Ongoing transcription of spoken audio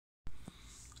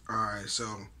Alright, so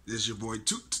this is your boy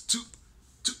Toot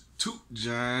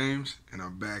James, and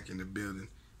I'm back in the building.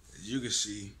 As you can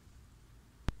see,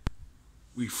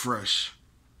 we fresh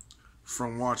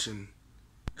from watching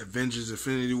Avengers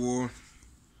Infinity War.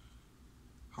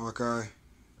 Hawkeye,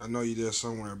 I know you there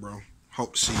somewhere, bro.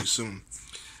 Hope to see you soon.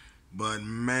 But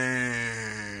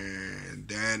man,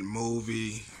 that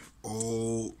movie,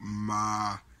 oh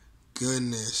my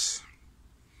goodness.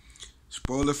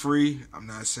 Spoiler free, I'm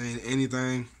not saying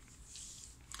anything.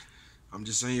 I'm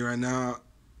just saying right now,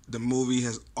 the movie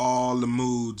has all the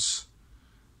moods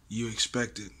you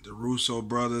expected. The Russo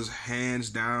brothers, hands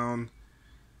down.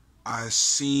 I've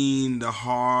seen the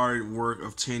hard work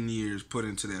of 10 years put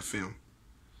into that film.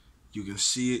 You can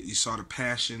see it. You saw the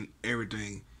passion,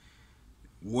 everything.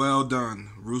 Well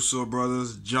done, Russo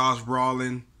brothers. Josh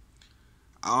Brolin.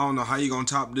 I don't know how you gonna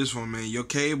top this one, man. Your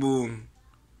Cable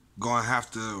gonna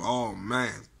have to. Oh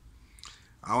man,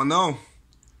 I don't know.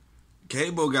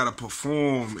 Cable gotta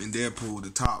perform in Deadpool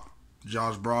to top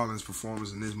Josh Brolin's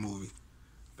performance in this movie.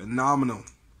 Phenomenal.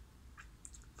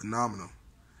 Phenomenal.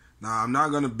 Now, I'm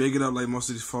not going to big it up like most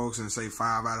of these folks and say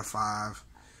 5 out of 5.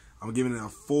 I'm giving it a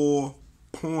 4.5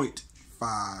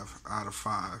 out of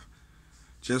 5.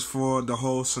 Just for the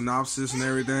whole synopsis and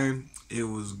everything, it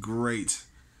was great.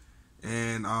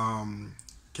 And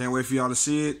can't wait for y'all to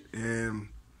see it. And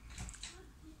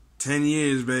 10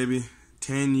 years, baby.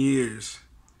 10 years.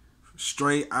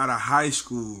 Straight out of high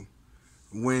school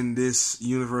when this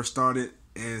universe started,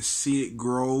 and see it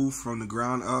grow from the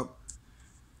ground up.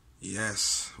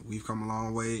 Yes, we've come a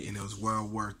long way, and it was well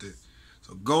worth it.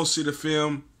 So go see the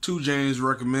film. Toot James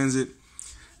recommends it.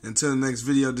 Until the next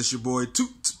video, this your boy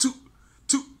Toot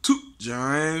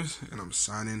James, and I'm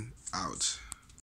signing out.